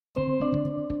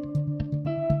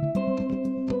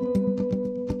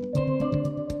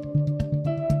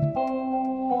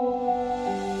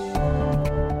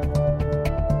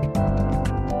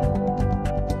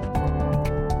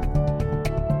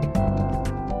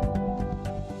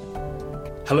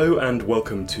Hello and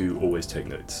welcome to Always Take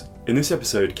Notes. In this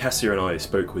episode, Cassia and I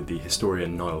spoke with the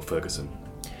historian Niall Ferguson.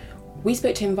 We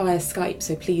spoke to him via Skype,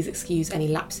 so please excuse any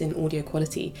lapse in audio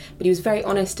quality, but he was very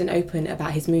honest and open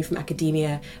about his move from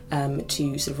academia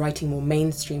to sort of writing more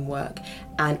mainstream work,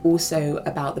 and also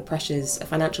about the pressures,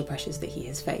 financial pressures that he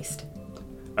has faced.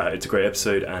 It's a great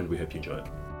episode and we hope you enjoy it.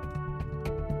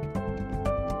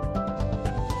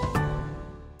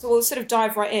 So we'll sort of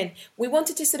dive right in. We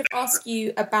wanted to sort of ask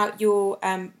you about your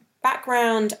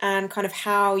background and kind of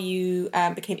how you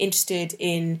became interested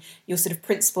in your sort of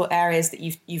principal areas that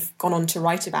you've gone on to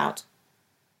write about.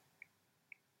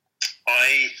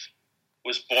 I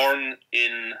was born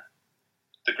in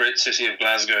the great city of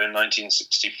Glasgow in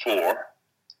 1964,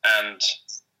 and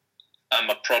I'm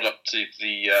a product of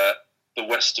the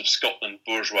west of Scotland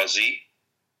bourgeoisie.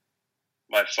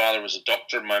 My father was a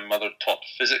doctor, my mother taught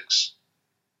physics.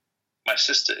 My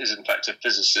sister is, in fact, a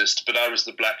physicist, but I was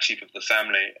the black sheep of the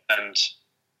family and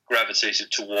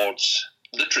gravitated towards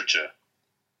literature.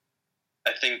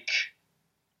 I think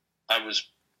I was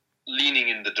leaning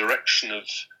in the direction of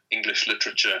English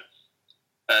literature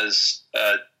as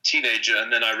a teenager,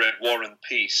 and then I read War and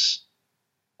Peace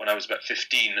when I was about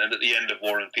 15, and at the end of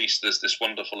War and Peace there's this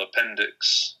wonderful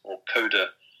appendix, or coda,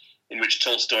 in which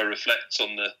Tolstoy reflects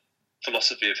on the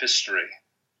philosophy of history,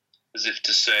 as if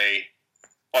to say,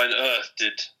 why on earth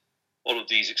did all of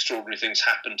these extraordinary things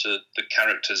happen to the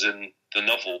characters in the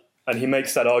novel? And he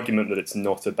makes that argument that it's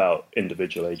not about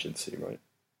individual agency, right?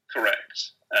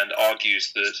 Correct, and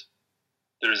argues that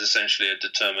there is essentially a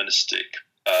deterministic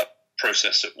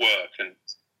process at work, and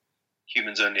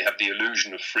humans only have the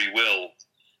illusion of free will.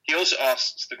 He also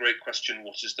asks the great question,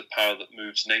 what is the power that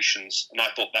moves nations? And I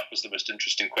thought that was the most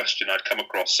interesting question I'd come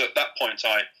across. So at that point,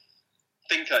 I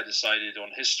think I decided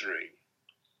on history.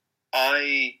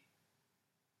 I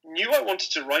knew I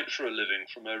wanted to write for a living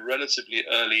from a relatively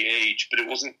early age, but it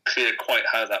wasn't clear quite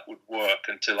how that would work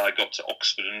until I got to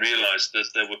Oxford and realised that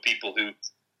there were people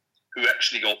who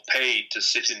actually got paid to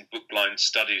sit in book-lined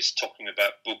studies talking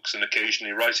about books and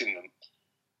occasionally writing them.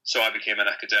 So I became an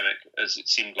academic, as it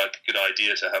seemed like a good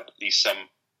idea to have at least some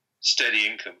steady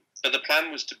income. But the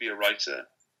plan was to be a writer.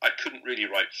 I couldn't really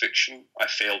write fiction. I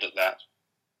failed at that.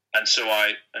 And so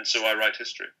I write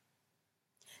history.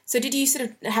 So did you sort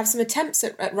of have some attempts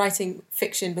at writing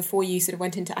fiction before you sort of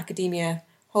went into academia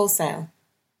wholesale?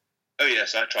 Oh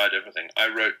yes, I tried everything. I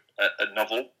wrote a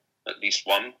novel, at least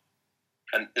one,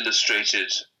 an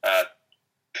illustrated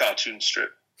cartoon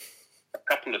strip, a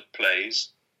couple of plays,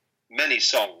 many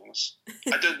songs.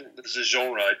 I don't think there's a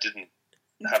genre I didn't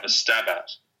have a stab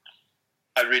at.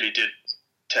 I really did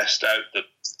test out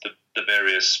the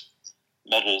various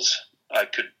models I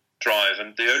could drive,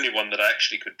 and the only one that I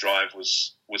actually could drive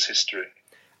was history.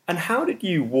 And how did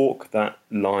you walk that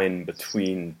line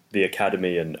between the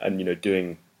academy and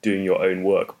doing your own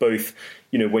work, both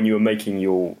when you were making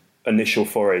your initial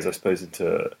forays, I suppose,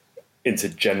 into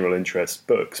general interest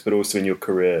books, but also in your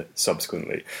career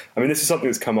subsequently? I mean, this is something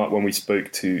that's come up when we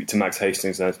spoke to Max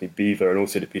Hastings and Anthony Beevor, and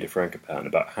also to Peter Frankopan,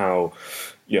 about how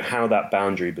that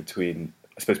boundary between,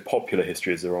 I suppose, popular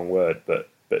history is the wrong word, but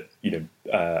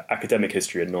academic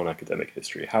history and non-academic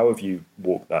history. How have you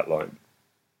walked that line?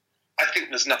 I think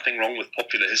there's nothing wrong with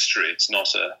popular history. It's not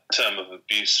a term of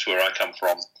abuse where I come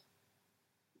from.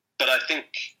 But I think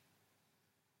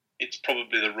it's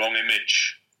probably the wrong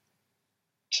image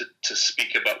to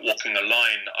speak about walking a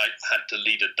line. I had to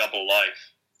lead a double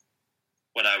life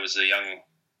when I was a young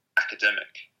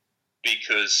academic,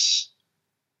 because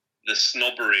the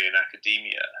snobbery in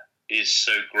academia is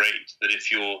so great that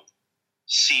if you're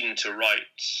seen to write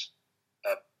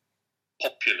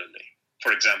popularly,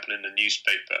 for example, in the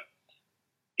newspaper,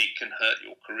 it can hurt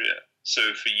your career.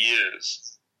 So for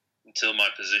years, until my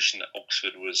position at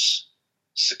Oxford was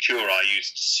secure, I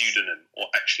used a pseudonym, or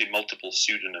actually multiple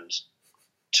pseudonyms,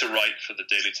 to write for the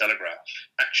Daily Telegraph.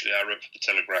 Actually, I wrote for the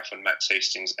Telegraph when Max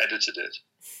Hastings edited it.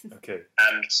 Okay.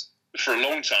 And for a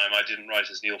long time, I didn't write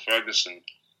as Niall Ferguson.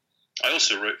 I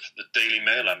also wrote for the Daily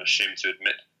Mail, I'm ashamed to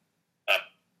admit,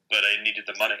 but I needed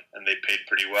the money, and they paid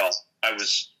pretty well. I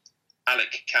was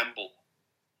Alec Campbell.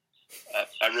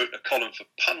 I wrote a column for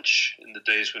Punch in the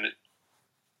days when it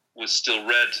was still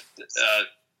read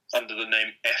under the name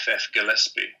F.F.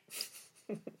 Gillespie.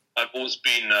 I've always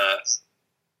been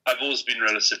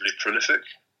relatively prolific.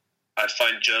 I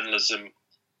find journalism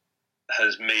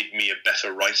has made me a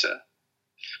better writer.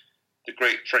 The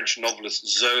great French novelist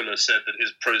Zola said that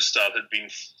his prose style had been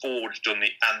forged on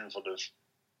the anvil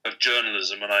of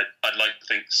journalism, and I'd like to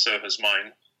think so has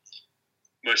mine.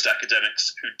 Most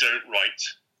academics who don't write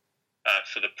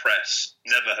for the press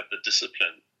never have the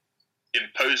discipline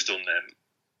imposed on them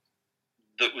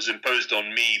that was imposed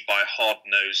on me by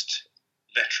hard-nosed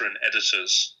veteran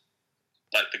editors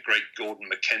like the great Gordon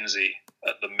Mackenzie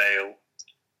at the Mail,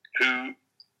 who,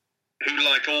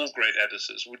 like all great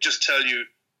editors, would just tell you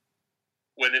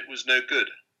when it was no good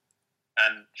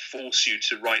and force you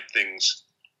to write things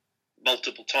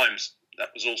multiple times. That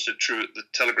was also true at the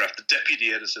Telegraph. The deputy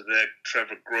editor there,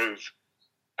 Trevor Grove,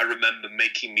 I remember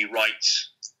making me write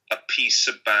a piece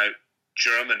about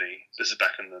Germany. This is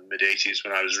back in the mid-'80s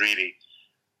when I was really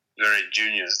very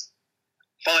junior.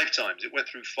 5 times. It went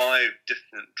through 5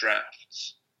 different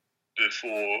drafts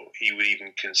before he would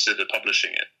even consider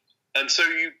publishing it. And so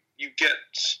you get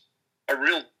a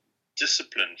real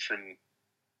discipline from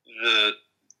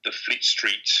the Fleet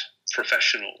Street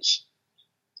professionals,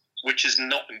 which is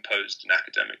not imposed in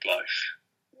academic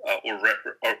life, or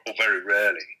very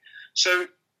rarely. So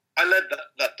I led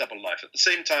that double life. At the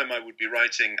same time, I would be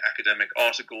writing academic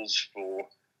articles for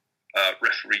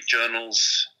referee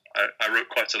journals. I wrote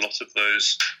quite a lot of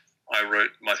those. I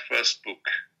wrote my first book,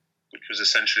 which was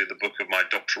essentially the book of my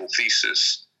doctoral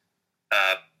thesis,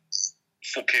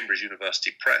 for Cambridge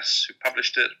University Press, who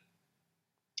published it.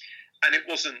 And it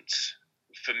wasn't,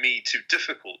 for me, too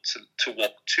difficult to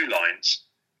walk 2 lines.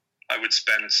 I would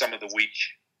spend some of the week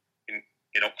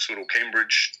in Oxford or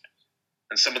Cambridge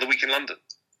and some of the week in London.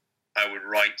 I would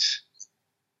write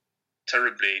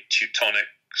terribly Teutonic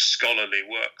scholarly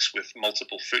works with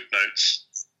multiple footnotes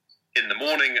in the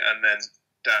morning and then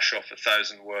dash off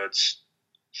 1,000 words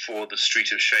for the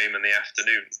Street of Shame in the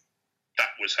afternoon. That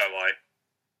was how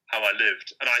I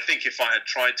lived. And I think if I had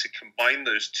tried to combine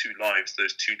those 2 lives,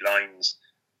 those 2 lines,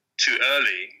 too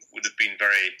early, would have been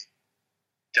very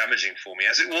damaging for me.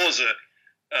 As it was,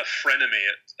 a frenemy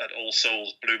at All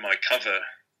Souls blew my cover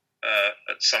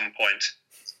at some point,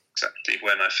 exactly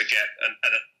when I forget.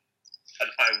 And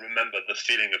I remember the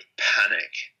feeling of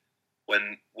panic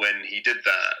when he did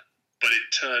that. But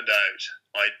it turned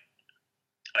out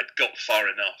I'd got far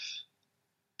enough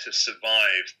to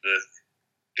survive the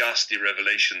ghastly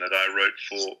revelation that I wrote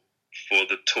for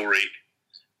the Tory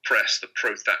press, the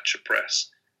pro-Thatcher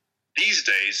press. These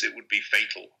days it would be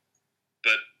fatal,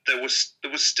 but there was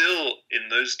still in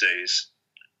those days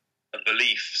a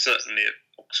belief, certainly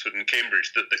at Oxford and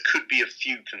Cambridge, that there could be a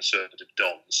few conservative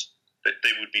dons, that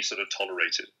they would be sort of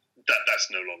tolerated. That's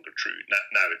no longer true.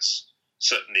 Now it's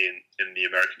certainly in the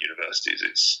American universities,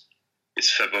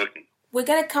 it's verboten. We're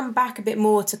going to come back a bit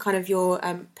more to kind of your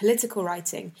political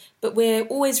writing, but we're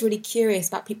always really curious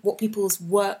about what people's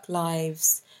work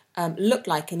lives look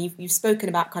like. And you've spoken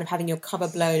about kind of having your cover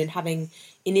blown and having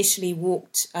initially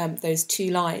walked those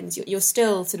 2 lines. You're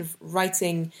still sort of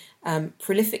writing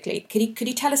prolifically. Could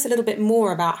you tell us a little bit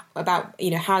more about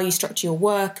how you structure your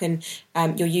work and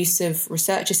your use of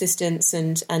research assistants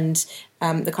and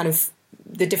the kind of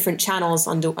the different channels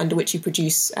under which you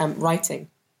produce writing?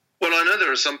 Well, I know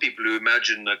there are some people who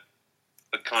imagine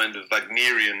a kind of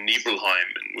Wagnerian Nibelheim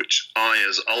in which I,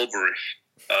 as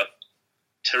Alberich,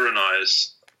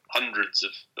 tyrannize hundreds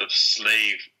of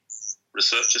slave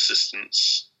research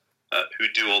assistants who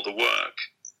do all the work.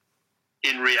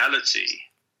 In reality,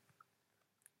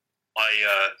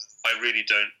 I really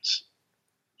don't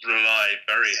rely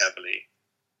very heavily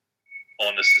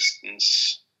on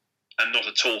assistants, and not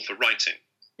at all for writing.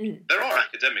 There are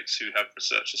academics who have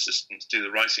research assistants do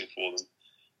the writing for them.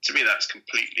 To me, that's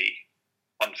completely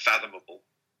unfathomable.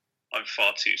 I'm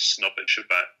far too snobbish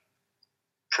about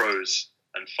prose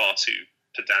and far too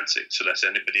pedantic to let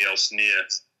anybody else near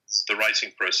the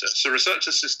writing process. So research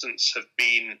assistants have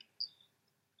been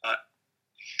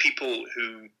people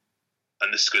who,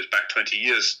 and this goes back 20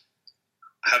 years,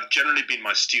 have generally been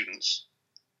my students,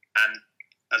 and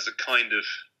as a kind of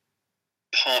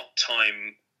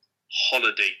part-time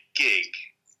holiday gig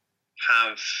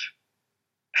have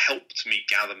helped me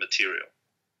gather material.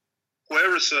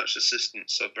 Where research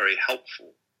assistants are very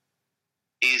helpful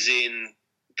is in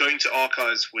going to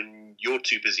archives when you're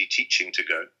too busy teaching to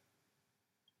go,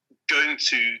 going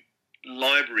to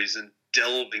libraries and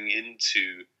delving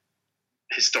into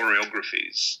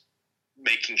historiographies,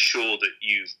 making sure that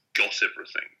you've got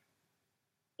everything.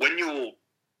 When you're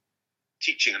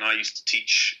teaching, and I used to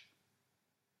teach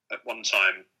at one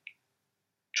time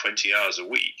 20 hours a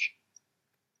week,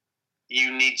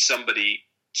 you need somebody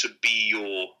to be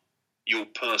your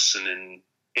person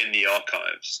in the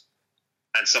archives,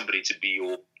 and somebody to be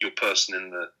your person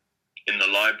in the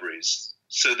libraries,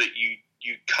 so that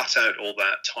you cut out all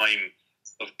that time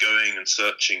of going and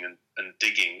searching and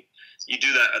digging. You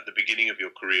do that at the beginning of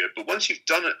your career, but once you've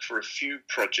done it for a few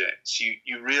projects,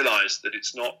 you realize that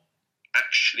it's not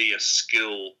actually a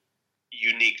skill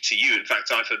unique to you. In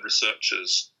fact, I've had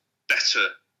researchers better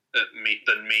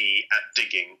than me at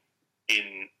digging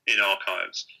in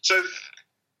archives. So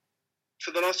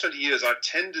for the last 20 years, I've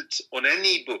tended on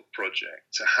any book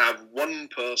project to have one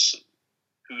person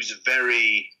who's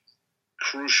very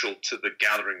crucial to the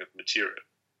gathering of material.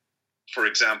 For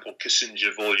example,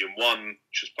 Kissinger Volume 1,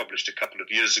 which was published a couple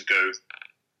of years ago,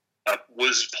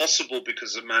 was possible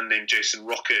because a man named Jason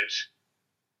Rocket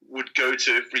would go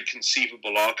to every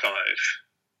conceivable archive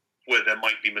where there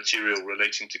might be material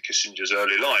relating to Kissinger's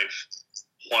early life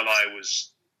while I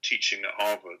was teaching at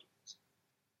Harvard.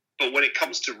 But when it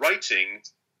comes to writing,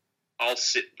 I'll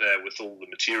sit there with all the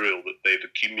material that they've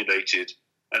accumulated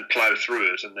and plow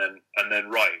through it and then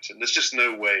write. And there's just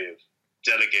no way of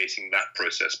delegating that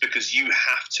process, because you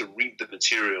have to read the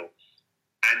material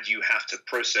and you have to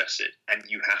process it and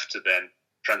you have to then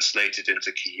translate it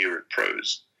into coherent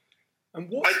prose.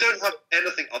 And I don't have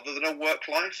anything other than a work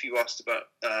life. You asked about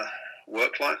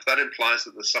work life. That implies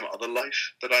that there's some other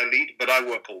life that I lead, but I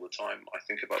work all the time. I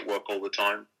think about work all the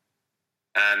time.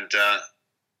 And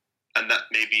that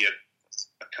may be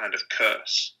a kind of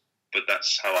curse, but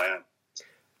that's how I am.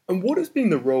 And what has been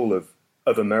the role of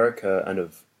America and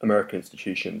of American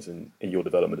institutions in your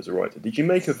development as a writer? Did you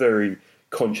make a very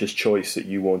conscious choice that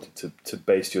you wanted to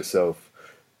base yourself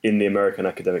in the American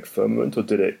academic firmament, or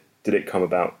did it come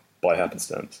about by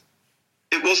happenstance?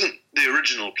 It wasn't the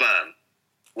original plan.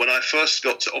 When I first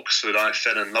got to Oxford, I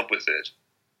fell in love with it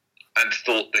and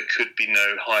thought there could be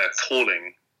no higher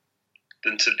calling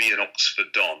than to be an Oxford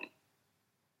Don,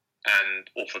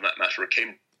 or for that matter, a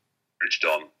Cambridge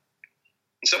Don.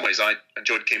 In some ways, I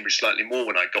enjoyed Cambridge slightly more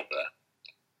when I got there.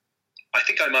 I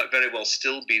think I might very well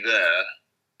still be there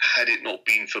had it not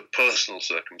been for personal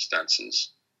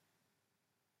circumstances,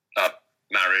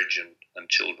 marriage and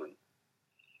children,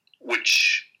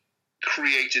 which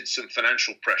created some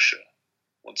financial pressure.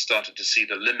 One started to see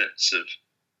the limits of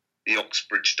the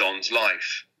Oxbridge Don's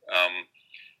life.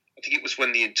 I think it was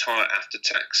when the entire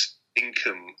after-tax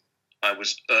income I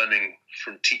was earning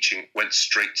from teaching went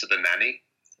straight to the nanny.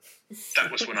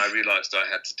 That was when I realised I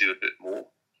had to do a bit more.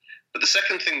 But the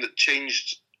second thing that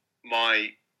changed my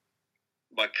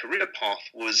career path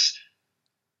was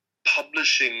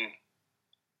publishing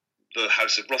the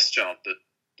House of Rothschild,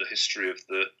 the history of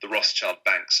the Rothschild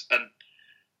banks. And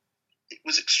it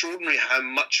was extraordinary how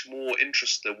much more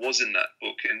interest there was in that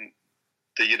book in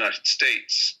the United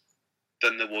States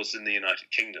than there was in the United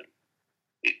Kingdom.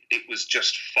 It was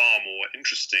just far more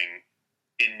interesting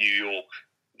in New York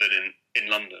than in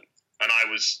London. And I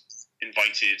was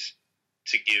invited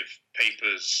to give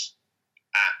papers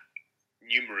at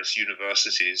numerous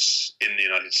universities in the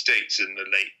United States in the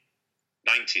late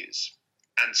 90s.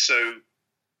 And so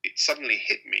it suddenly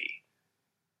hit me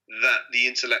that the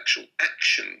intellectual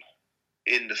action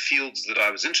in the fields that I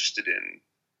was interested in,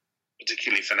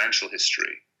 particularly financial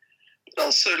history, but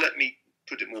also, let me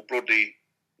put it more broadly,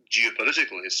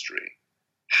 geopolitical history,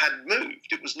 had moved.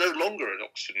 It was no longer at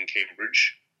Oxford and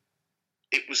Cambridge.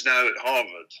 It was now at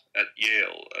Harvard, at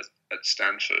Yale, at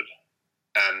Stanford,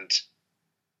 and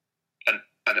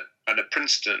at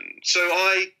Princeton. So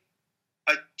I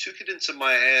took it into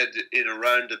my head in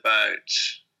around about,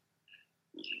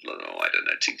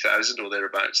 2000 or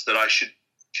thereabouts, that I should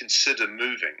consider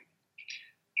moving,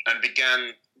 and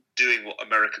began doing what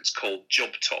Americans call job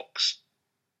talks.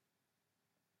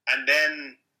 And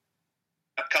then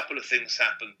a couple of things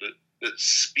happened that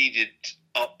speeded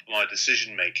up my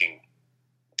decision-making.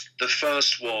 The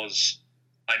first was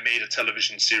I made a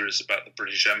television series about the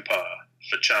British Empire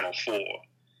for Channel 4,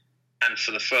 and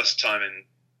for the first time in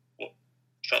what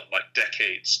felt like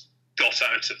decades, got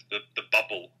out of the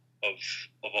bubble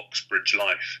of Oxbridge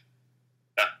life,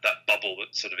 that bubble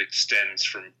that sort of extends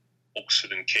from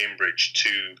Oxford and Cambridge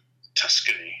to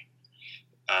Tuscany,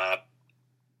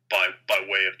 by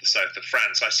way of the south of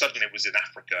France. I suddenly was in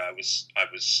Africa. I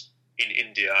was in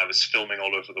India. I was filming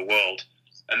all over the world,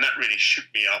 and that really shook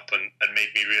me up and made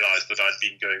me realise that I'd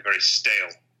been going very stale.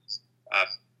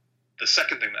 The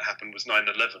second thing that happened was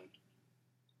 9/11.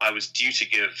 I was due to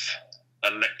give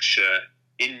a lecture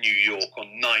in New York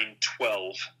on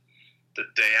 9/12, the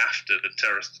day after the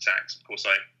terrorist attacks. Of course,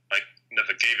 I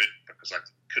never gave it because I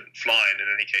couldn't fly, and in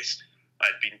any case,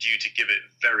 I'd been due to give it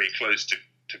very close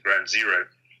to ground zero.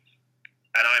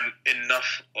 And I'm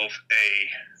enough of a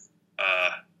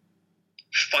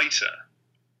fighter,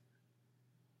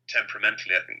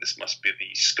 temperamentally, I think this must be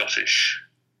the Scottish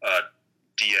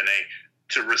DNA,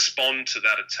 to respond to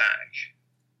that attack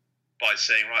by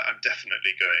saying, right, I'm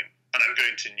definitely going, and I'm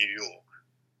going to New York.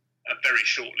 And very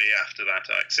shortly after that,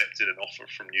 I accepted an offer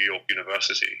from New York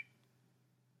University,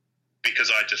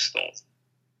 because I just thought,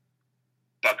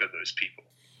 bugger those people.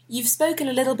 You've spoken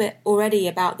a little bit already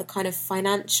about the kind of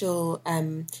financial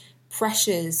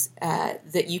pressures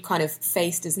that you kind of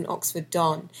faced as an Oxford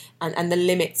Don and the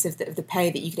limits of the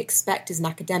pay that you could expect as an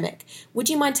academic. Would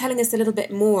you mind telling us a little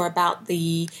bit more about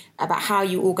how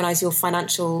you organise your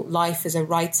financial life as a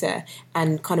writer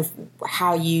and kind of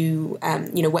how you,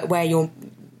 where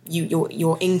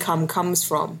your income comes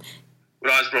from?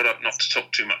 Well, I was brought up not to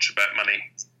talk too much about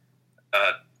money.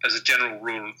 As a general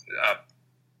rule,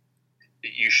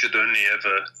 you should only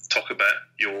ever talk about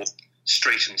your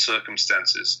straitened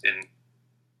circumstances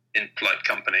in polite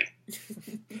company.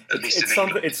 At least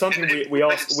it's something we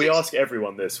ask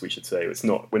everyone this. We should say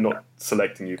we're not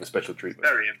selecting you for special treatment.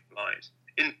 Very impolite.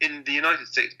 In the United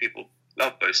States, people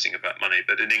love boasting about money,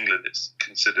 but in England, it's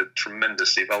considered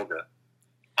tremendously vulgar.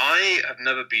 I have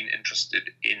never been interested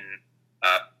in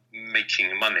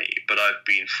making money, but I've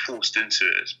been forced into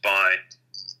it by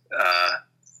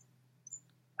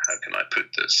how can I put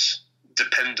this?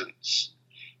 Dependence.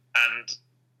 And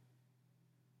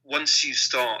once you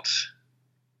start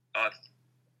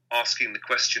asking the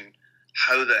question,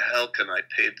 how the hell can I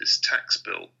pay this tax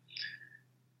bill?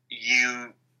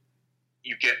 You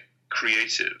get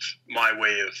creative. My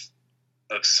way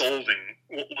of solving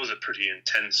what was a pretty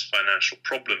intense financial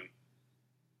problem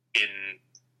in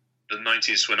the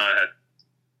 90s, when I had,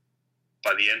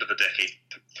 by the end of the decade,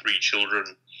 3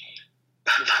 children,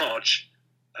 a large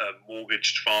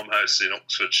mortgaged farmhouse in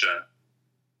Oxfordshire,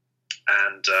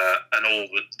 and all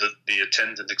the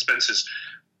attendant expenses,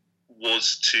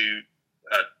 was to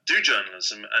do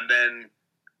journalism and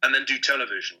then do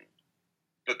television,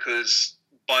 because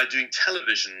by doing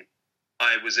television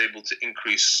I was able to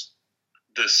increase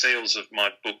the sales of my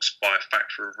books by a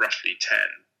factor of roughly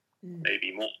 10,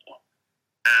 maybe more,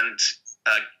 and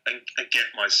get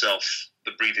myself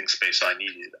the breathing space I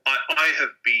needed. I have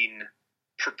been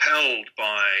propelled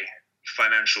by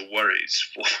financial worries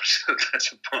for the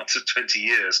better part of 20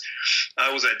 years. I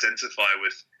always identify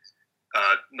with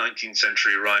 19th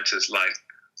century writers like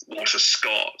Walter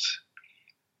Scott,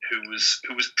 who was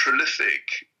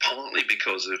prolific partly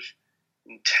because of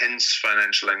intense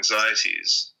financial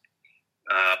anxieties.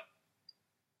 And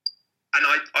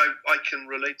I can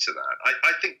relate to that.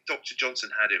 I think Dr.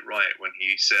 Johnson had it right when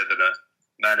he said that a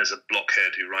man is a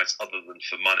blockhead who writes other than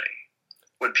for money.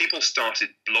 When people started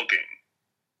blogging,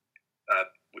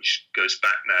 which goes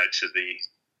back now to the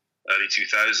early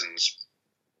 2000s,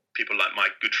 people like my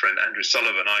good friend Andrew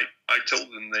Sullivan, I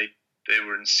told them they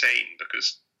were insane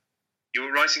because you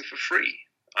were writing for free,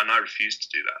 and I refused to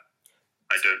do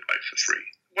that. I don't write for free.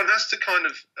 One has to kind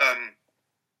of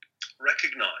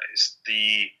recognize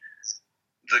the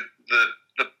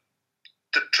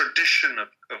tradition of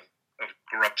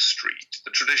Grub Street,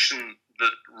 the tradition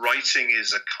that writing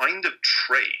is a kind of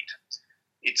trade.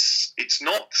 It's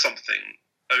not something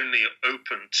only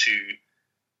open to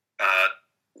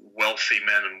wealthy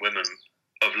men and women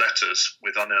of letters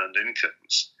with unearned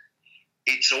incomes.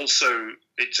 It's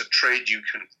a trade you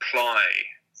can ply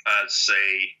as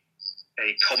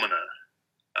a commoner,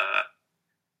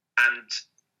 and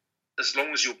as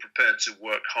long as you're prepared to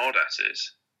work hard at it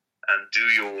and do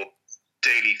your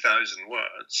daily 1,000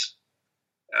 words,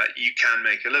 you can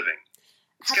make a living.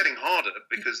 It's getting harder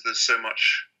because there's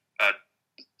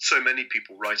so many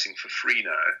people writing for free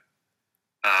now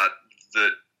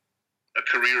that a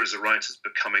career as a writer is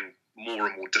becoming more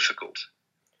and more difficult.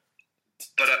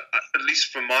 But at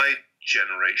least for my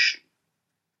generation,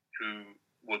 who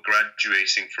were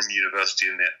graduating from university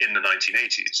in the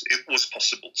 1980s, it was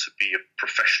possible to be a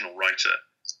professional writer,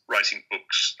 writing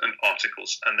books and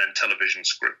articles and then television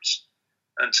scripts,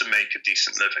 and to make a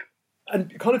decent living.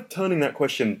 And kind of turning that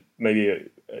question maybe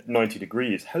at 90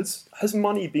 degrees, has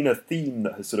money been a theme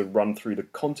that has sort of run through the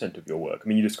content of your work? I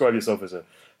mean, you describe yourself as a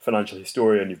financial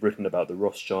historian, you've written about the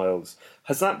Rothschilds.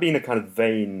 Has that been a kind of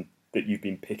vein that you've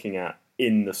been picking at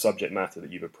in the subject matter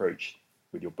that you've approached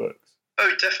with your books?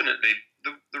 Oh, definitely.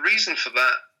 The reason for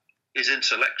that is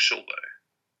intellectual,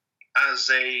 though. As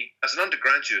an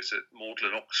undergraduate at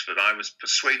Magdalen, Oxford, I was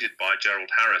persuaded by Gerald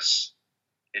Harris,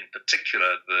 in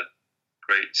particular, the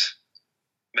great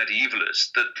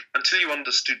medievalist, that until you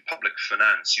understood public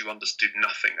finance, you understood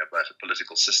nothing about a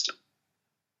political system.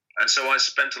 And so I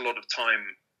spent a lot of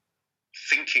time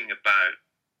thinking about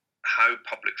how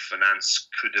public finance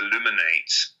could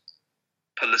illuminate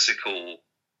political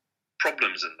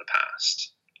problems in the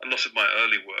past. A lot of my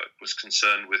early work was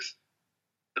concerned with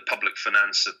the public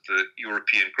finance of the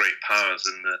European great powers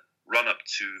in the run-up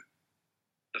to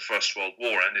the First World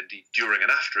War, and indeed during and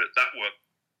after it. That work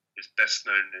is best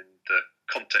known in the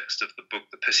context of the book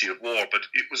The Pity of War, but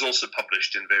it was also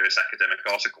published in various academic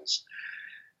articles.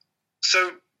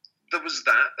 So there was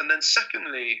that. And then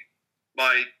secondly,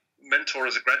 my mentor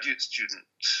as a graduate student,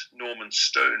 Norman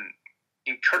Stone,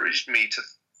 encouraged me to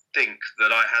think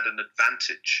that I had an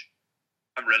advantage.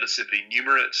 I'm relatively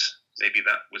numerate. Maybe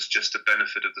that was just a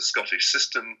benefit of the Scottish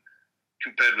system.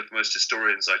 Compared with most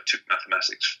historians, I took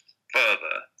mathematics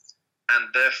further and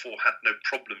therefore had no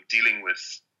problem dealing with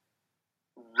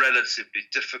relatively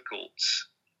difficult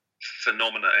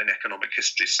phenomena in economic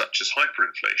history, such as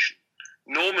hyperinflation.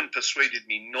 Norman persuaded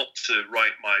me not to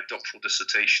write my doctoral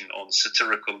dissertation on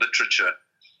satirical literature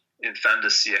in fin de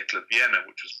siècle of Vienna,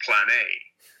 which was Plan A,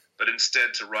 but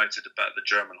instead to write it about the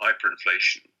German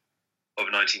hyperinflation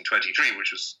of 1923,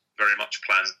 which was very much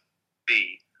Plan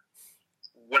B.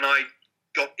 When I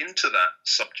got into that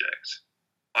subject,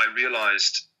 I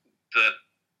realized that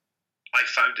I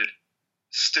found it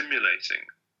stimulating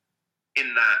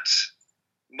in that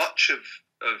much of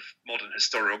modern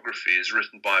historiography is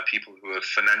written by people who are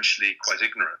financially quite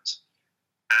ignorant,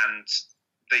 and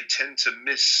they tend to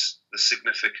miss the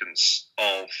significance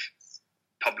of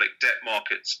public debt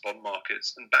markets, bond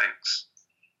markets, and banks.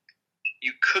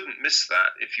 You couldn't miss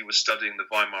that if you were studying the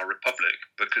Weimar Republic,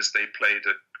 because they played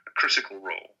a critical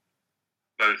role,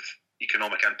 both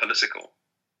economic and political.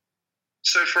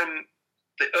 So from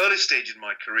the early stage in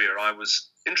my career, I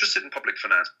was interested in public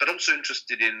finance, but also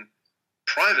interested in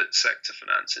private sector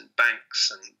finance, in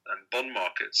banks and bond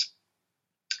markets.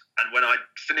 And when I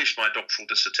finished my doctoral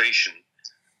dissertation,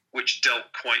 which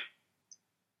dealt quite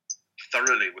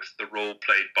thoroughly with the role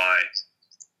played by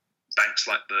banks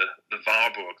like the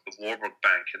Warburg, the Warburg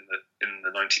Bank in the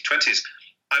 1920s,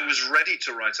 I was ready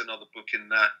to write another book in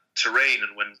that terrain.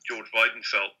 And when George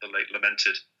Weidenfeld, the late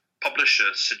lamented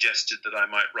publisher, suggested that I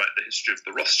might write the history of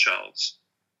the Rothschilds,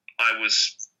 I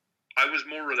was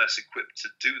more or less equipped to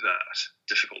do that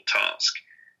difficult task,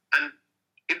 and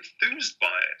enthused by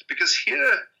it, because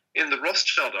here in the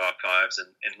Rothschild archives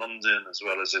in London, as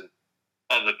well as in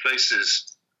other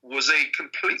places, was a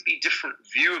completely different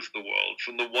view of the world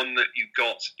from the one that you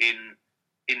got in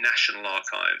national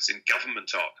archives, in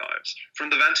government archives. From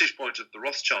the vantage point of the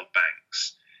Rothschild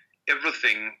banks,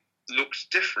 everything looked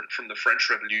different from the French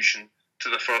Revolution to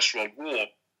the First World War,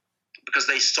 because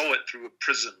they saw it through a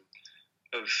prism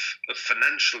of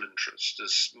financial interest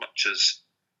as much as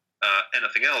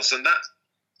anything else. And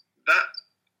that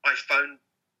I found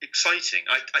exciting.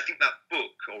 I think that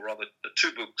book, or rather the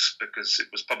two books, because it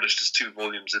was published as 2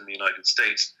 volumes in the United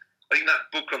States, I think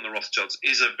that book on the Rothschilds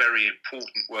is a very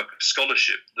important work of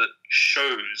scholarship that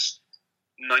shows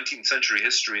 19th century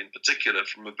history in particular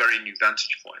from a very new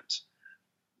vantage point.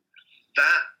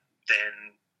 That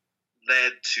then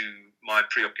led to my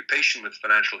preoccupation with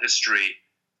financial history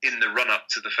in the run-up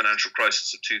to the financial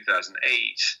crisis of 2008.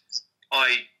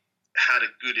 I had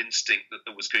a good instinct that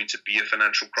there was going to be a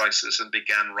financial crisis and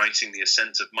began writing The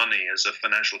Ascent of Money as a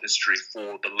financial history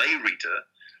for the lay reader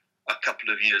a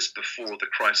couple of years before the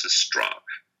crisis struck.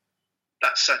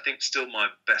 That's, I think, still my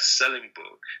best-selling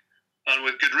book, and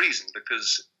with good reason,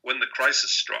 because when the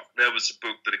crisis struck, there was a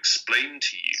book that explained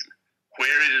to you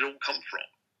where did it all come from.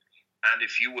 And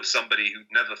if you were somebody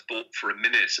who'd never thought for a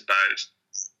minute about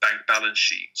bank balance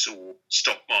sheets or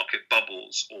stock market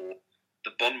bubbles or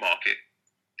the bond market,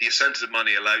 The Ascent of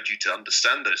Money allowed you to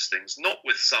understand those things, not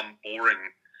with some boring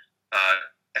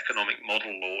economic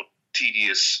model or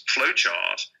tedious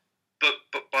flowchart, but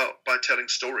by telling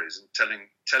stories and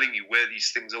telling you where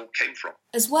these things all came from.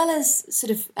 As well as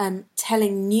sort of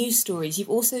telling new stories, you've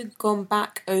also gone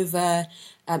back over,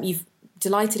 you've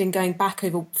delighted in going back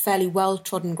over fairly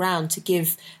well-trodden ground to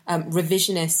give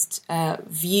revisionist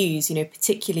views,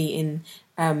 particularly in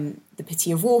The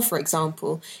Pity of War, for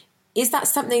example. Is that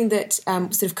something that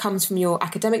sort of comes from your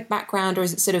academic background, or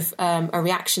is it sort of a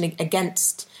reaction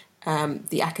against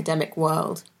the academic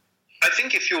world? I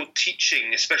think if you're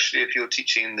teaching, especially if you're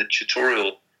teaching in the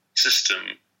tutorial system,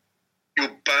 you're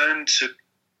bound to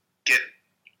get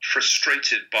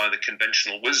frustrated by the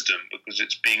conventional wisdom because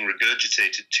it's being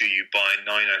regurgitated to you by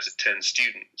 9 out of 10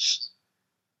 students.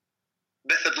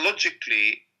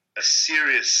 Methodologically, a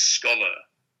serious scholar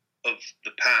of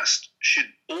the past should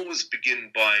always begin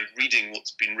by reading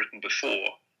what's been written before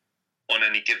on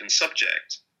any given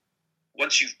subject.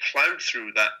 Once you've ploughed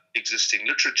through that existing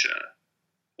literature,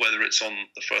 whether it's on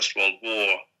the First World War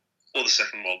or the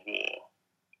Second World War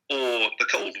or the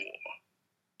Cold War,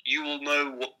 you will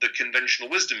know what the conventional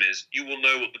wisdom is. You will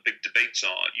know what the big debates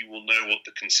are. You will know what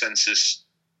the consensus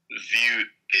view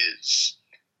is.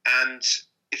 And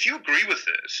if you agree with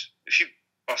it, if you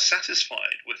are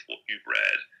satisfied with what you've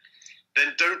read,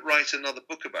 then don't write another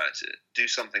book about it. Do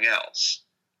something else.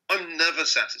 I'm never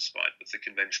satisfied with the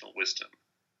conventional wisdom.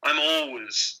 I'm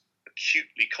always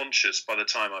acutely conscious by the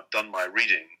time I've done my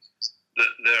reading that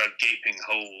there are gaping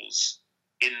holes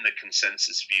in the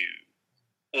consensus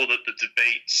view, or that the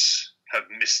debates have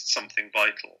missed something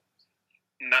vital.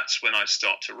 And that's when I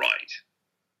start to write.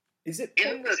 Is it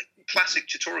in the classic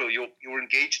tutorial? You're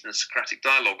engaged in a Socratic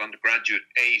dialogue. Undergraduate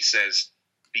A says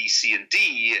B, C, and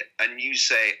D, and you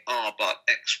say but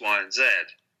X, Y, and Z.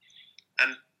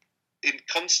 And in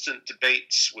constant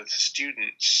debates with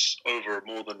students over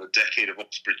more than a decade of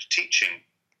Oxbridge teaching,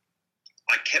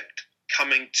 I kept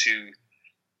coming to,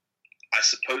 I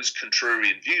suppose,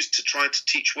 contrarian views to try to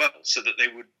teach well, so that they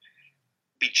would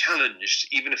be challenged,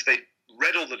 even if they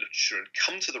read all the literature and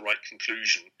come to the right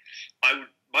conclusion.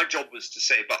 My job was to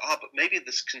say, but maybe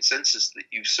this consensus that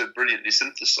you've so brilliantly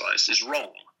synthesized is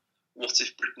wrong. What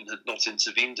if Britain had not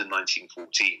intervened in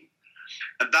 1914?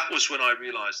 And that was when I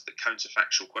realized that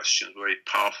counterfactual questions were very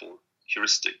powerful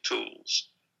heuristic tools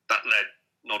that led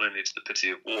not only to the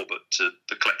Pity of War, but to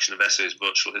the collection of essays,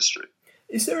 Virtual History.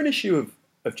 Is there an issue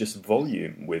of just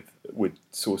volume with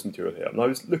source material here? I mean, I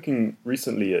was looking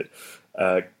recently at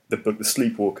the book The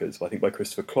Sleepwalkers, I think by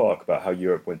Christopher Clark, about how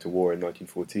Europe went to war in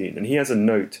 1914, and he has a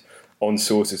note on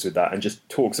sources with that and just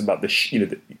talks about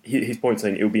his point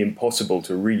saying it would be impossible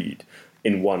to read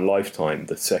in one lifetime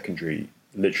the secondary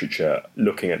literature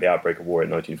looking at the outbreak of war in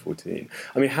 1914.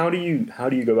 I mean, how do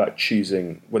you go about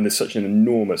choosing, when there's such an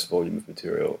enormous volume of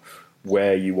material,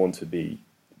 where you want to be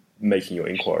making your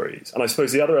inquiries? And I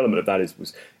suppose the other element of that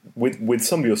was with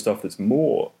some of your stuff that's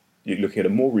more, you're looking at a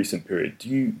more recent period, do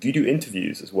you do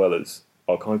interviews as well as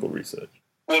archival research?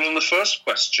 Well, on the first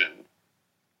question,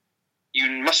 you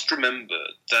must remember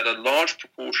that a large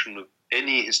proportion of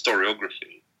any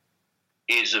historiography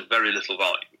is of very little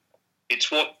value.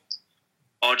 It's what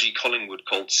R.G. Collingwood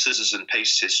called scissors and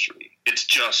paste history. It's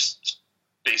just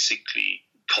basically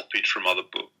copied from other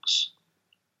books.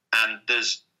 And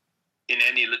there's, in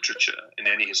any literature, in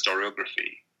any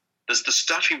historiography, there's the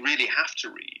stuff you really have to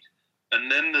read. And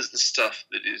then there's the stuff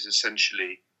that is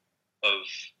essentially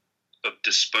of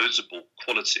disposable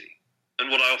quality. And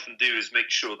what I often do is make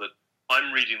sure that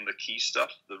I'm reading the key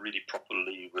stuff, the really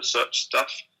properly researched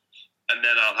stuff, and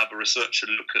then I'll have a researcher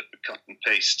look at the cut and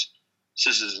paste,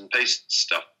 scissors and paste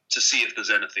stuff to see if there's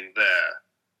anything there.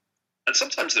 And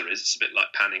sometimes there is. It's a bit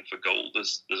like panning for gold.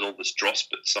 There's all this dross,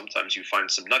 but sometimes you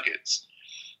find some nuggets.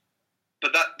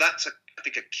 But that's I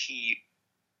think a key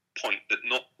point that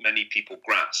not many people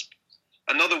grasp.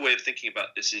 Another way of thinking about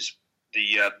this is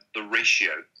the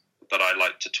ratio that I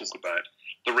like to talk about,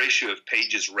 the ratio of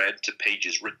pages read to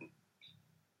pages written.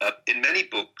 In many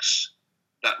books,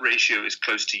 that ratio is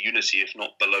close to unity, if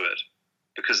not below it,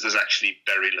 because there's actually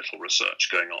very little research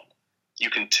going on. You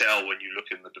can tell when you look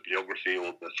in the bibliography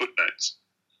or the footnotes.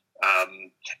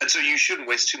 And so you shouldn't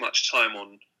waste too much time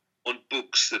on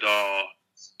books that are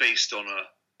based on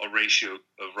a ratio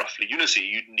of roughly unity.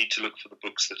 You need to look for the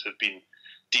books that have been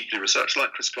deeply researched,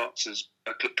 like Chris Clark's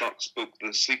book, The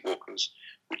Sleepwalkers,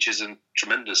 which is a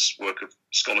tremendous work of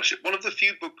scholarship. One of the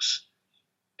few books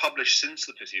published since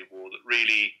the Pity of War that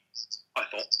really, I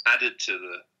thought, added to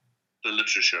the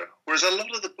literature, whereas a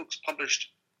lot of the books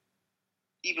published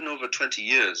even over 20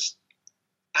 years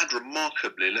add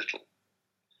remarkably little,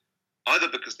 either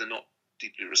because they're not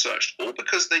deeply researched or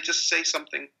because they just say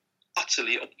something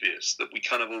utterly obvious that we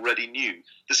kind of already knew.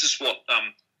 This is what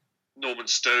Norman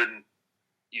Stone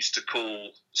used to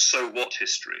call so what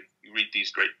history. You read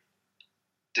these great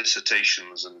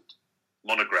dissertations and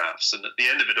monographs, and at the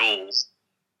end of it all,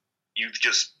 you've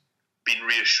just been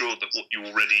reassured that what you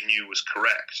already knew was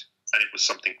correct, and it was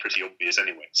something pretty obvious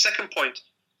anyway. Second point,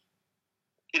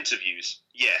 interviews.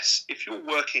 Yes, if you're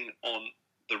working on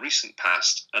the recent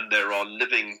past and there are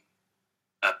living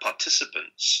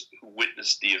participants who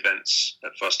witnessed the events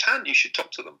at first hand, you should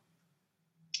talk to them.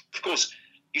 Of course,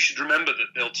 you should remember that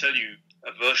they'll tell you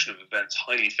a version of events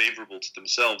highly favourable to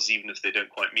themselves, even if they don't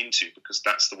quite mean to, because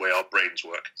that's the way our brains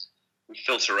work. We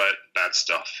filter out bad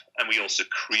stuff, and we also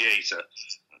create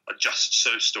a just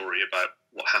so story about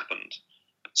what happened.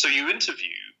 So you interview,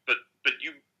 but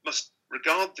you must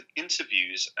regard the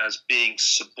interviews as being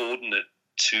subordinate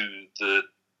to the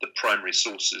primary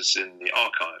sources in the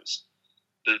archives.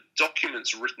 The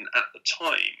documents written at the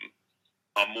time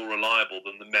are more reliable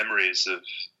than the memories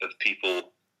of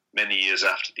people many years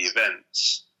after the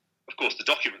events. Of course, the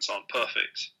documents aren't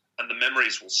perfect, and the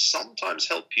memories will sometimes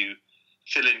help you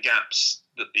fill in gaps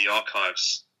that the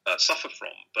archives suffer from,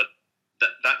 but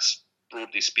that's,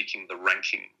 broadly speaking, the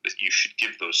ranking that you should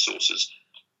give those sources.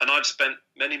 And I've spent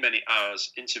many, many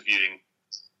hours interviewing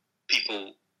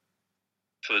people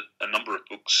for a number of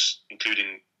books,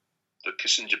 including the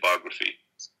Kissinger biography.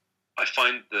 I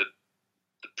find that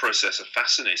the process a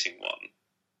fascinating one.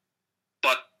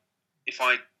 But if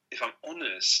I'm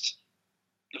honest,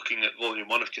 looking at Volume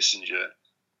 1 of Kissinger,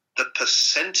 the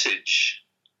percentage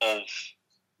of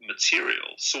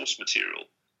material, source material,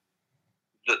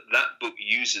 that book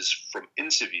uses from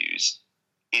interviews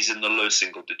is in the low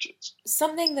single digits.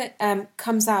 Something that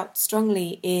comes out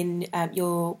strongly in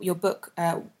your book,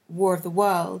 War of the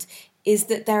World, is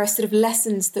that there are sort of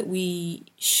lessons that we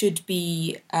should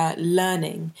be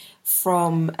learning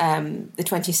from the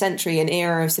 20th century, an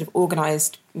era of sort of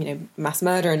organised, mass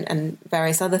murder and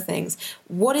various other things.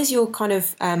 What is your kind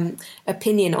of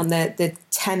opinion on the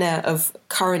tenor of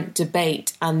current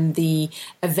debate and the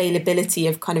availability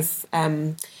of kind of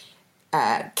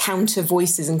counter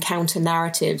voices and counter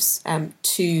narratives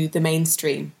to the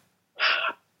mainstream?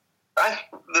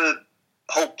 The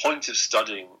whole point of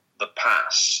studying the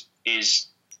past is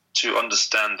to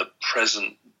understand the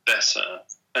present better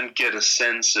and get a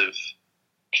sense of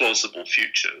plausible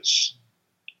futures.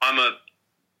 I'm a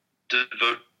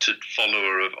devoted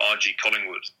follower of R.G.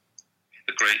 Collingwood,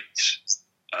 the great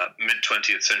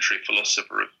mid-20th century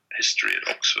philosopher of history at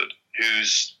Oxford,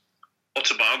 whose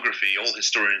autobiography all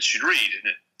historians should read.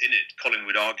 In it,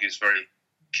 Collingwood argues very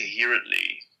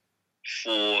coherently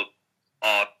for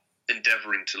our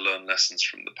endeavouring to learn lessons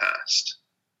from the past.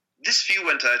 This view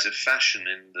went out of fashion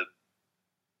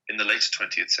in the later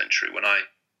 20th century when I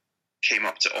came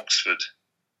up to Oxford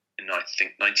in, I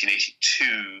think,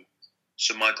 1982.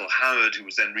 Sir Michael Howard, who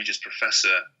was then Regius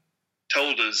Professor,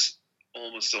 told us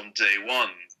almost on day one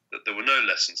that there were no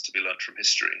lessons to be learnt from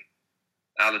history.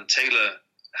 Alan Taylor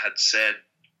had said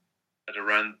at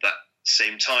around that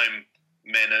same time,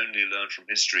 men only learn from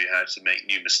history how to make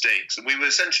new mistakes. And we were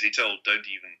essentially told, don't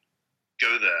even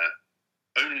go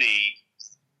there. Only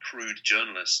crude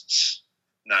journalists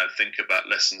now think about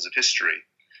lessons of history.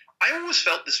 I always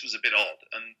felt this was a bit odd,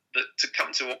 and that to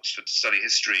come to Oxford to study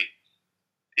history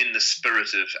in the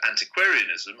spirit of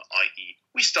antiquarianism, i.e.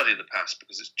 we study the past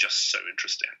because it's just so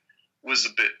interesting, was a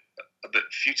bit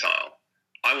futile.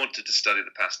 I wanted to study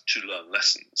the past to learn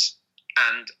lessons,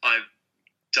 and I've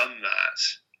done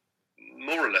that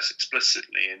more or less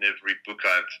explicitly in every book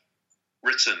I've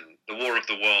written. The War of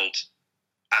the World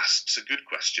asks a good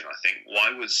question, I think.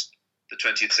 Why was the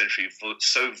 20th century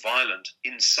so violent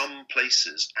in some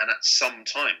places and at some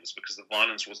times? Because the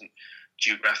violence wasn't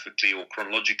geographically or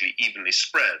chronologically evenly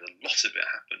spread. A lot of it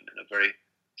happened in a very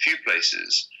few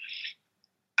places.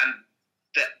 And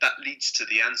that leads to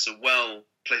the answer, well,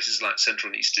 places like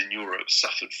Central and Eastern Europe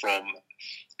suffered from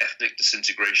ethnic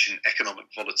disintegration, economic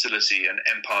volatility, and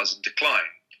empires in decline.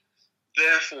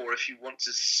 Therefore, if you want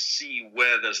to see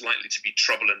where there's likely to be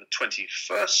trouble in the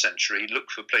 21st century, look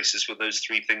for places where those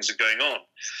three things are going on.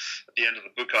 At the end of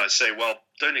the book, I say, well,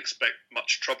 don't expect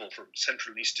much trouble from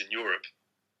Central and Eastern Europe,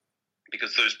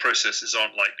 because those processes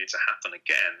aren't likely to happen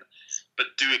again. But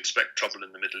do expect trouble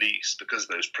in the Middle East, because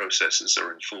those processes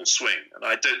are in full swing. And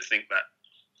I don't think that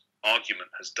argument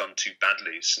has done too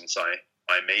badly since I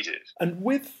made it. And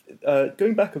with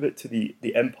going back a bit to the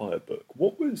Empire book,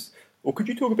 or could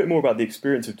you talk a bit more about the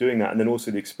experience of doing that, and then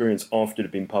also the experience after it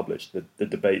had been published, the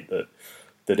debate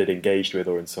that it engaged with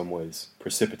or in some ways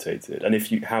precipitated,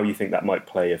 and how you think that might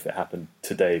play if it happened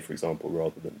today, for example,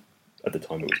 rather than at the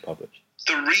time it was published?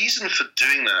 The reason for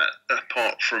doing that,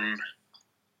 apart from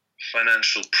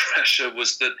financial pressure,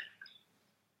 was that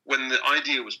when the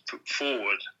idea was put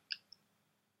forward,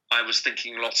 I was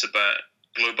thinking a lot about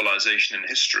globalization in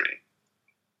history.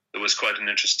 There was quite an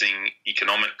interesting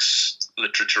economics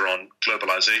literature on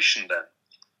globalization then.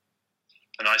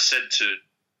 And I said to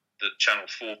the Channel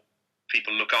 4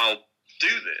 people, look, I'll do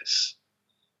this,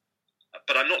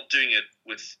 but I'm not doing it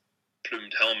with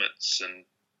plumed helmets and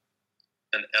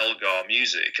Elgar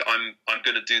music. I'm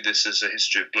going to do this as a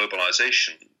history of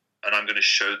globalization, and I'm going to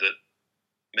show that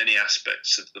many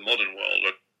aspects of the modern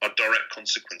world are direct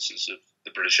consequences of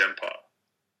the British Empire.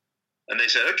 And they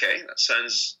said, okay, that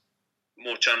sounds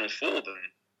more Channel 4 than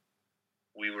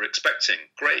we were expecting.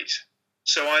 Great.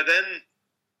 So I then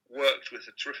worked with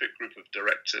a terrific group of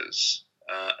directors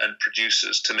and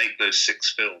producers to make those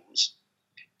 6 films.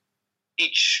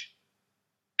 Each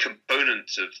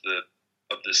component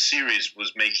of the series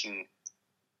was making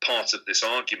part of this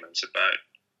argument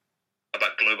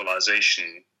about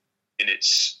globalization in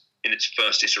its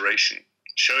first iteration,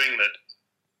 showing that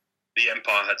the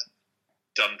empire had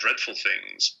done dreadful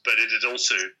things, but it had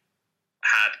also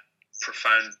had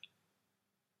profound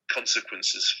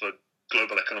consequences for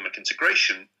global economic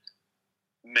integration,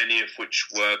 many of which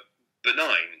were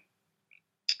benign.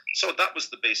 So that was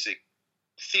the basic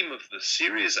theme of the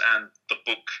series, and the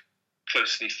book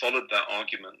closely followed that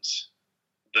argument,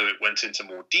 though it went into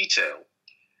more detail.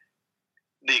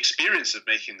 the experience of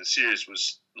making the series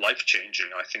was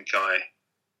life-changing. I think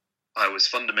I was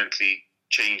fundamentally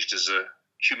changed as a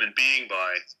human being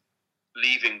by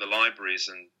leaving the libraries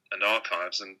and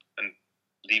archives and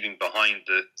leaving behind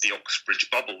the Oxbridge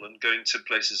bubble and going to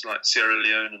places like Sierra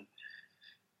Leone and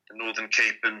the Northern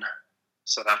Cape and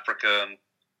South Africa and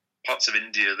parts of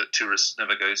India that tourists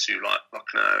never go to, like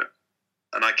Lucknow.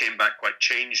 And I came back quite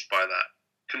changed by that,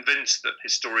 convinced that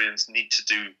historians need to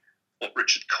do what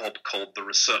Richard Cobb called the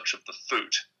research of the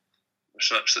foot,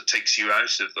 research that takes you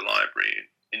out of the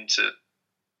library into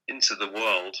the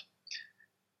world.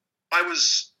 I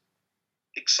was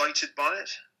excited by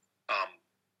it,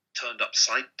 turned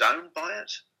upside down by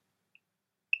it,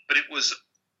 but it was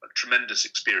a tremendous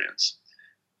experience.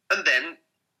 And then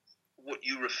what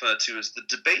you refer to as the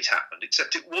debate happened,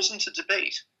 except it wasn't a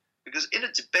debate, because in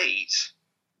a debate,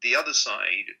 the other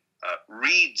side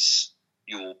reads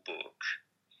your book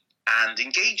and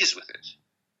engages with it,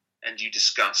 and you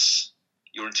discuss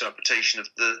your interpretation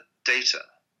of the data.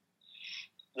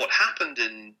 What happened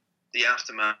in the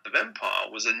aftermath of Empire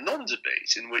was a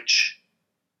non-debate in which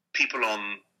people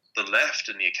on the left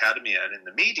in the academia and in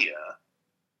the media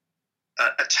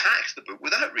attacked the book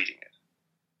without reading it.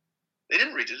 They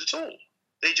didn't read it at all.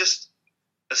 They just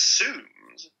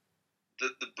assumed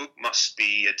that the book must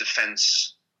be a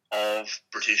defense of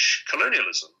British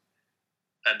colonialism,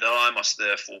 and that I must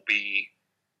therefore be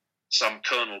some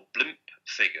Colonel Blimp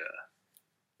figure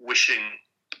wishing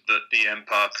that the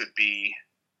empire could be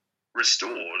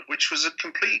restored, which was a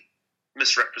complete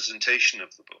misrepresentation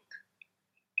of the book.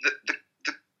 The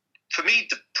for me,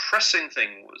 depressing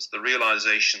thing was the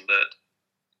realization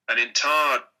that an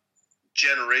entire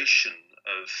generation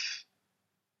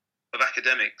of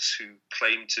academics who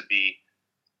claimed to be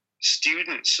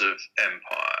students of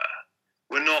empire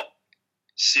were not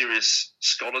serious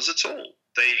scholars at all.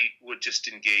 They were just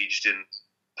engaged in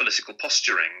political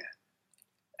posturing.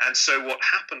 And so what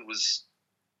happened was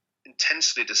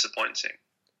intensely disappointing.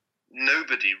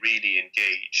 Nobody really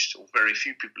engaged, or very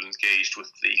few people engaged, with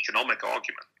the economic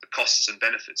argument, the costs and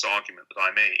benefits argument that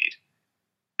I made.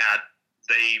 And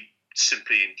they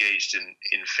simply engaged in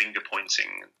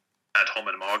finger-pointing, ad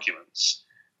hominem arguments.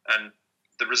 And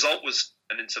the result was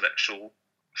an intellectual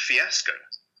fiasco.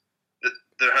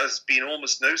 There has been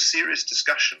almost no serious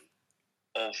discussion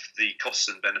of the costs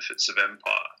and benefits of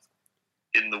empire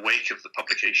in the wake of the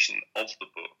publication of the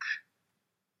book.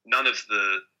 None of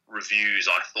the reviews,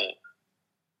 I thought,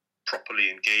 properly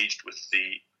engaged with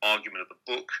the argument of the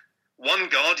book. One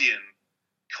Guardian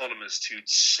columnist who'd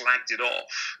slagged it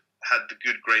off had the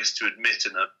good grace to admit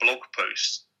in a blog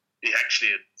post he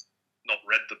actually had not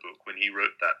read the book when he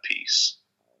wrote that piece.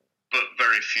 But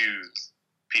very few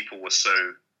people were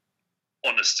so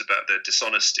honest about their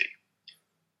dishonesty.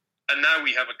 And now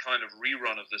we have a kind of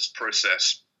rerun of this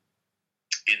process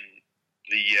in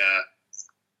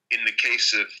the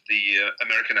case of the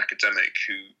American academic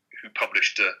who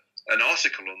published an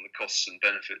article on the costs and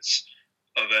benefits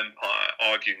of empire,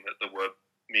 arguing that there were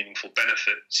meaningful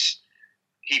benefits.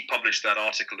 He published that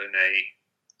article in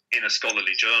a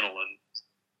scholarly journal and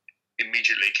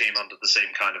immediately came under the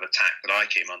same kind of attack that I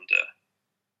came under.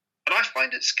 And I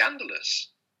find it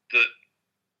scandalous that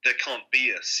there can't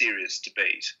be a serious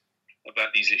debate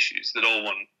about these issues, that all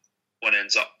one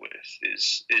ends up with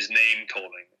is name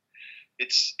calling.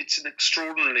 It's an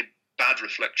extraordinarily bad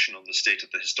reflection on the state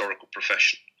of the historical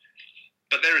profession.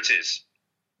 But there it is.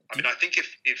 I mean, I think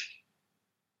if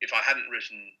I hadn't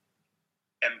written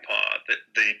Empire, that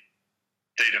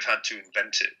they'd have had to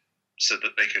invent it so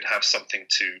that they could have something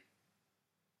to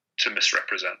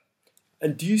misrepresent.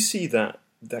 And do you see that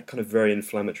kind of very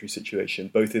inflammatory situation,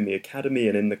 both in the academy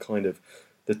and in the kind of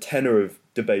the tenor of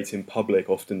debate in public,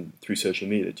 often through social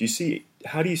media?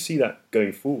 How do you see that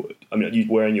going forward? I mean, are you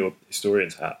wearing your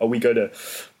historian's hat? Are we going to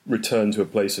return to a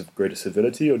place of greater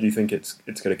civility, or do you think it's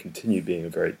going to continue being a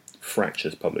very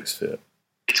fractious public sphere?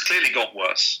 It's clearly got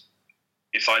worse.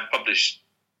 If I'd published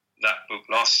that book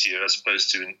last year as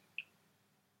opposed to in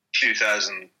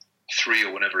 2003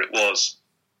 or whenever it was,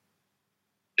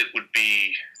 it would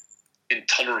be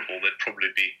intolerable. There'd probably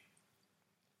be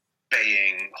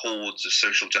baying hordes of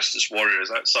social justice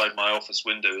warriors outside my office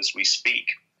window as we speak.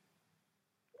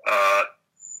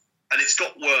 And it's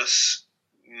got worse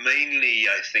mainly,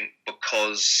 I think,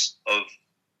 because of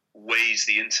ways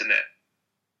the internet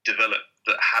developed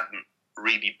that hadn't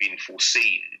really been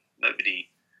foreseen. Nobody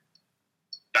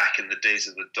back in the days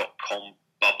of the dot-com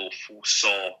bubble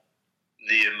foresaw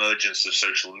the emergence of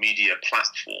social media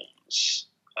platforms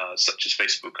such as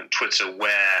Facebook and Twitter,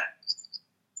 where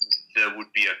there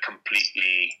would be a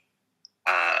completely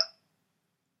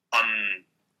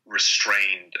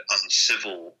restrained,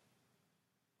 uncivil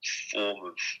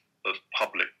form of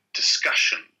public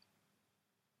discussion.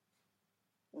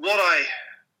 What I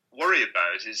worry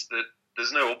about is that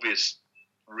there's no obvious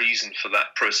reason for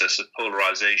that process of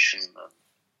polarization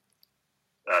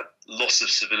and loss of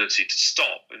civility to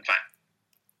stop. In fact,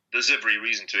 there's every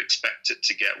reason to expect it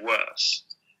to get worse.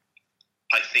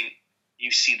 I think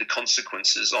you see the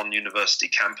consequences on university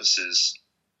campuses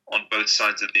on both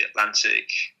sides of the Atlantic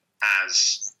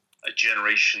as a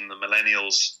generation, the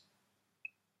millennials,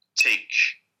 take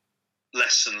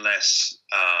less and less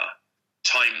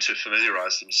time to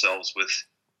familiarize themselves with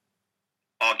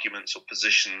arguments or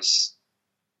positions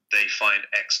they find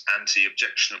ex ante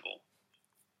objectionable.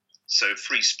 So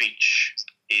free speech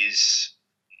is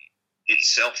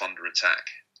itself under attack.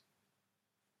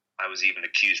 I was even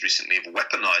accused recently of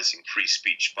weaponizing free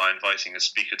speech by inviting a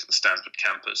speaker to the Stanford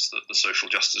campus that the social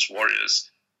justice warriors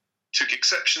took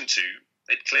exception to.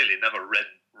 They'd clearly never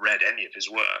read any of his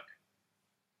work.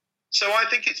 So I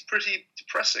think it's pretty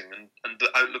depressing, and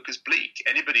the outlook is bleak.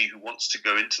 Anybody who wants to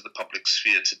go into the public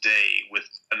sphere today with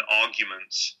an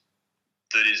argument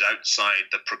that is outside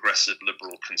the progressive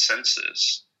liberal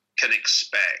consensus can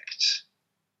expect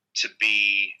to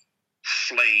be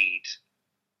flayed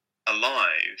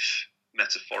alive,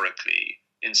 metaphorically,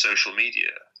 in social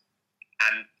media.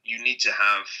 And you need to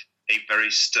have a very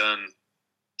stern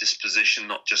disposition,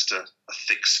 not just a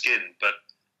thick skin, but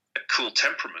a cool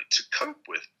temperament to cope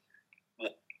with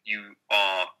what you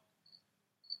are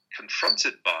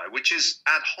confronted by, which is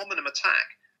ad hominem attack.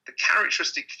 The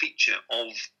characteristic feature of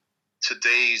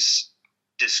today's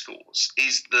discourse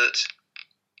is that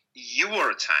you are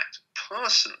attacked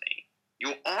personally.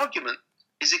 Your argument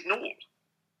is ignored.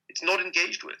 It's not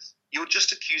engaged with. You're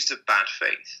just accused of bad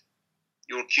faith.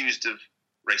 You're accused of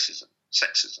racism,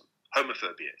 sexism,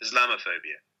 homophobia,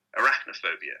 Islamophobia,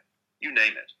 arachnophobia, you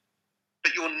name it.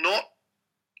 But you're not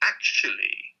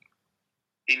actually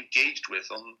engaged with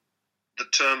on the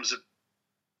terms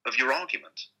of your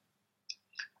argument.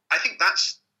 I think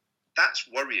that's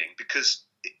worrying, because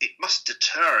it must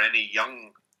deter any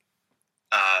young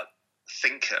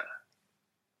thinker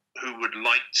who would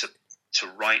like to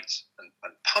write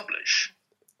and publish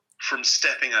from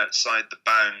stepping outside the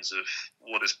bounds of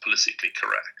what is politically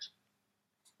correct.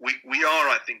 We are,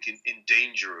 I think, in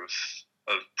danger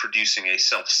of producing a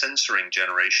self-censoring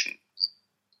generation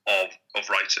of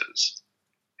writers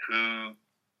who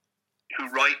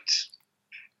write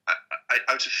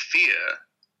out of fear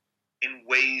in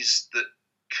ways that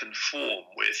conform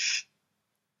with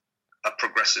a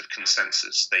progressive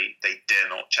consensus they dare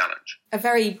not challenge. A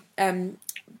very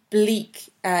bleak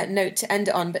note to end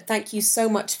it on, but thank you so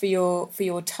much for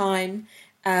your time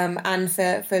and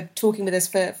for talking with us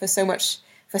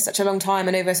for such a long time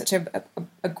and over such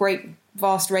a great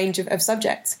vast range of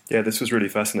subjects. Yeah, this was really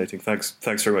fascinating. Thanks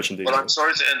very much indeed. Well, I'm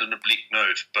sorry to end on a bleak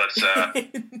note, but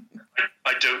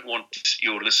I don't want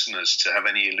your listeners to have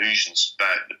any illusions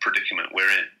about the predicament we're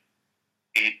in.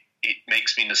 It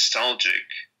makes me nostalgic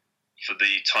for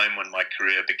the time when my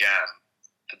career began,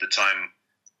 for the time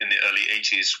in the early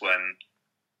 80s when,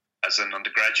 as an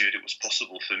undergraduate, it was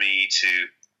possible for me to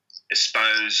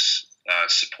espouse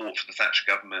support for the Thatcher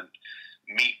government,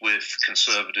 meet with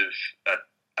conservative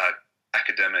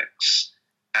academics,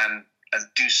 and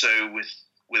do so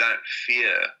without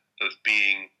fear of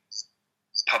being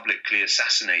publicly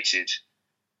assassinated,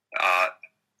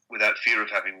 without fear of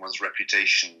having one's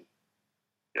reputation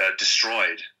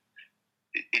destroyed.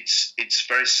 It's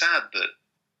very sad that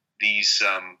these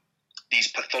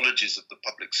pathologies of the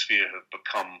public sphere have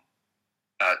become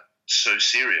so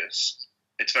serious.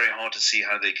 It's very hard to see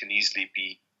how they can easily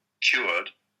be cured.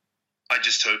 I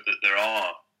just hope that there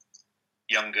are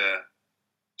younger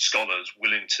scholars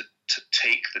willing to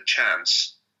take the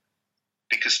chance,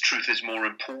 because truth is more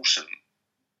important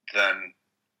than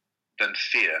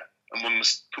fear, and one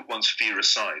must put one's fear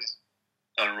aside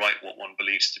and write what one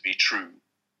believes to be true,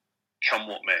 come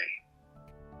what may.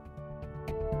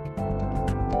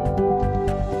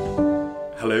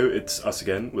 Hello, it's us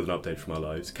again with an update from our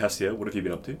lives. Cassia, what have you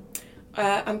been up to?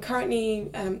 I'm currently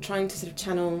trying to sort of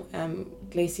channel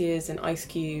glaciers and ice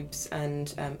cubes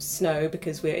and snow,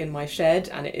 because we're in my shed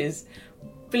and it is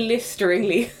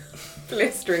blisteringly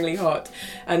hot,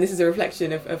 and this is a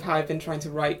reflection of how I've been trying to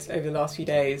write over the last few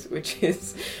days, which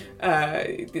is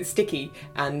it's sticky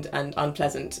and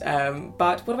unpleasant.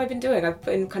 But what have I been doing? I've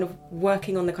been kind of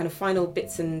working on the kind of final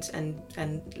bits and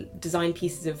design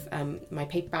pieces of my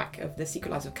paperback of The Secret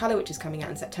Lives of Colour, which is coming out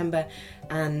in September,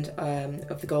 and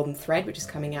of The Golden Thread, which is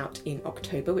coming out in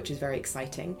October, which is very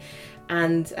exciting.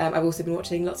 And I've also been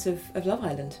watching lots of Love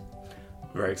Island.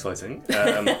 Very exciting.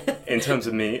 In terms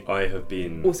of me, I have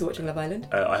been... Also watching Love Island?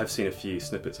 I have seen a few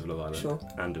snippets of Love Island Sure.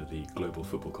 and of the global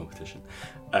football competition.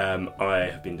 I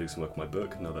have been doing some work on my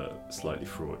book, another slightly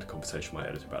fraught conversation with my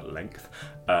editor about length.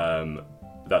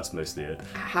 That's mostly it.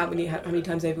 How many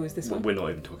times over was this one? We're not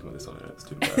even talking about this on it. It's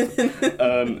too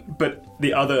embarrassing. But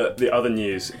the other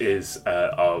news is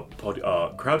our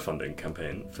crowdfunding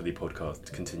campaign for the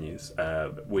podcast continues.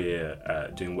 We're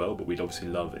doing well, but we'd obviously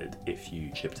love it if you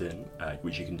chipped in,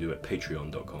 which you can do at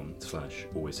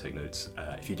patreon.com/always-take-notes.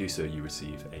 If you do so, you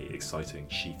receive a exciting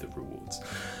sheath of rewards.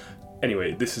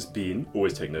 Anyway, this has been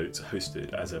Always Take Notes,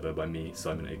 hosted as ever by me,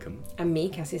 Simon Acomb. And me,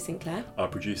 Cassia Sinclair. Our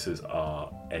producers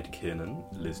are Ed Kiernan,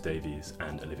 Liz Davies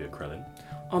and Olivia Krellin.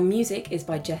 Our music is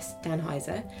by Jess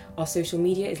Danheiser. Our social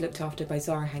media is looked after by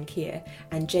Zara Hankier.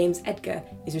 And James Edgar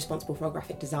is responsible for our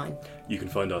graphic design. You can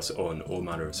find us on all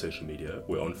manner of social media.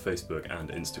 We're on Facebook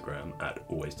and Instagram at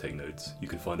Always Take Notes. You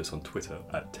can find us on Twitter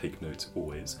at Take Notes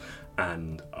Always.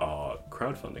 And our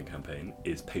crowdfunding campaign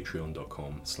is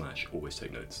patreon.com/always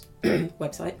take notes.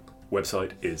 Website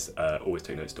is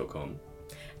alwaystakenotes.com.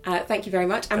 Thank you very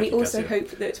much. And we also Cassia.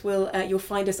 hope that you'll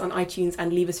find us on iTunes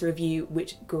and leave us a review,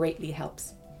 which greatly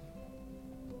helps.